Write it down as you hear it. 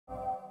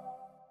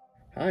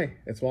Hi,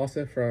 it's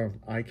Wasif from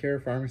Eye Care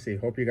Pharmacy.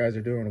 Hope you guys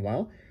are doing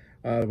well.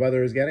 The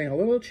weather is getting a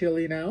little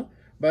chilly now,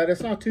 but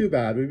it's not too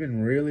bad. We've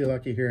been really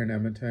lucky here in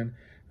Edmonton.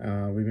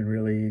 We've been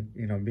really,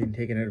 been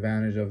taking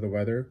advantage of the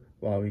weather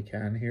while we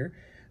can here.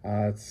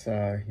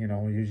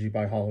 Usually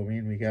by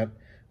Halloween we get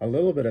a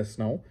little bit of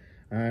snow,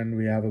 and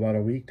we have about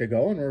a week to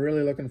go, and we're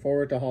really looking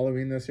forward to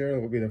Halloween this year. It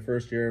will be the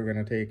first year we're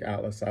going to take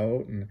Atlas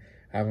out and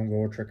have him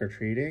go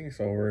trick-or-treating,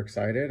 so we're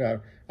excited. I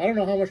don't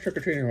know how much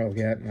trick-or-treating we'll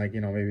get,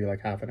 maybe like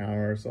half an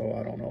hour or so,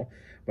 I don't know.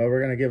 But we're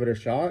going to give it a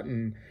shot,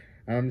 and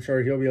I'm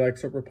sure he'll be like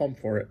super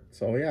pumped for it.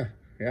 So yeah,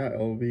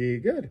 it'll be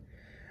good.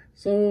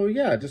 So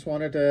yeah, just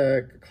wanted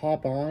to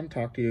hop on,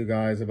 talk to you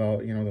guys about,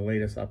 the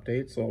latest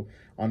updates. So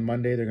on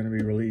Monday, they're going to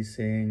be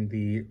releasing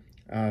the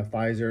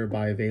Pfizer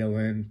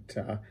bivalent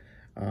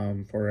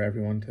for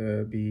everyone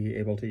to be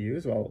able to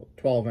use,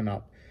 12 and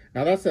up.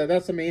 Now that's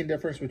the main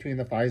difference between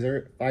the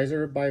Pfizer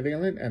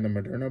bivalent and the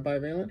Moderna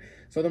bivalent.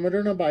 So the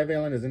Moderna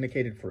bivalent is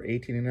indicated for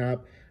 18 and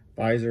up.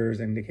 Pfizer is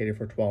indicated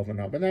for 12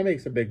 and up. And that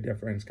makes a big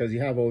difference because you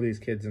have all these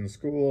kids in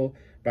school,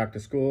 back to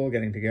school,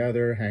 getting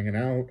together, hanging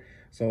out.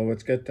 So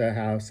it's good to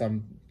have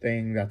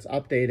something that's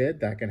updated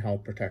that can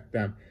help protect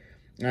them.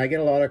 And I get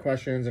a lot of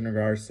questions in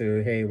regards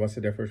to, hey, what's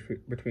the difference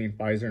between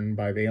Pfizer and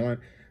bivalent?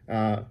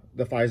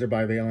 The Pfizer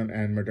bivalent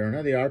and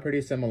Moderna, they are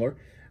pretty similar.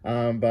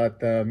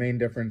 But the main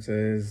difference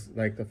is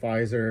like the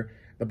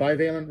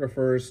bivalent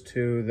refers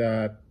to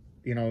that,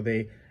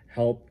 they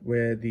help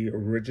with the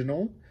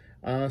original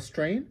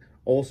strain,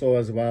 also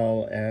as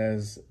well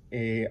as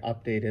a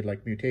updated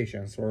like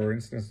mutation. So for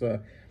instance,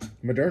 the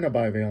Moderna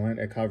bivalent,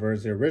 it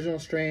covers the original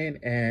strain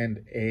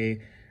and a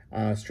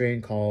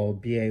strain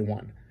called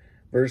BA1,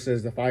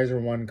 versus the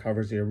Pfizer one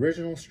covers the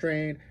original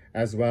strain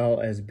as well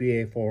as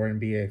BA4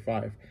 and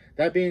BA5.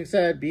 That being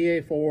said,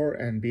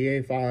 BA4 and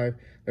BA5,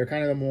 they're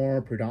kind of the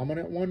more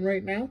predominant one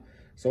right now.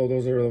 So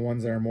those are the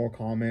ones that are more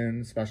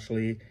common,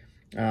 especially,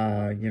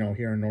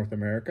 here in North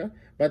America.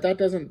 But that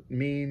doesn't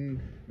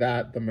mean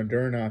that the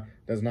Moderna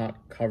does not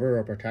cover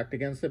or protect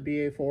against the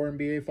BA4 and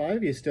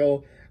BA5. You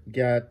still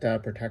get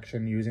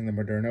protection using the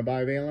Moderna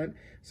bivalent.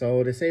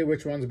 So to say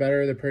which one's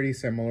better, they're pretty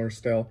similar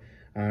still.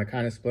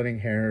 Kind of splitting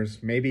hairs.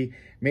 Maybe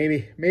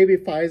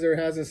Pfizer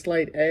has a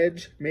slight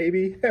edge,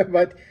 maybe,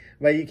 but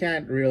you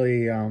can't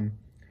really,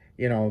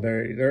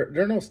 there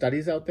are no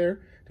studies out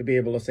there to be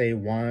able to say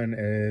one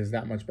is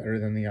that much better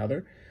than the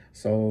other.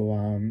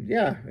 So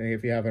yeah,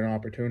 if you have an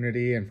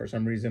opportunity and for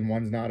some reason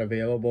one's not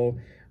available,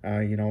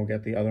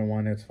 get the other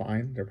one, it's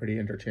fine. They're pretty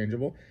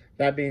interchangeable.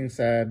 That being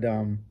said,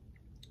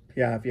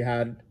 yeah, if you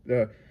had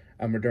a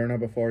Moderna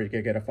before, you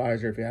could get a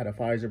Pfizer. If you had a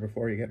Pfizer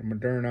before, you get a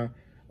Moderna.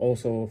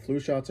 Also, flu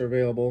shots are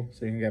available,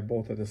 so you can get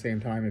both at the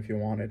same time if you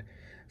wanted.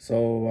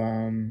 So,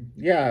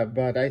 yeah,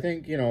 but I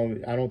think,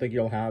 I don't think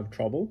you'll have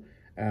trouble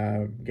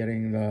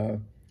getting the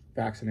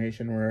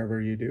vaccination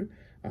wherever you do.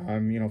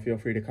 Feel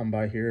free to come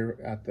by here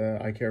at the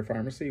Eye Care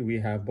Pharmacy. We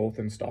have both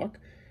in stock.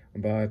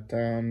 But,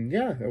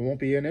 yeah, it won't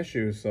be an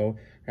issue. So,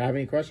 if you have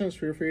any questions,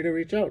 feel free to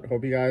reach out.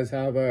 Hope you guys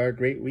have a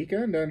great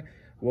weekend, and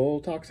we'll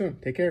talk soon.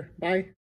 Take care. Bye.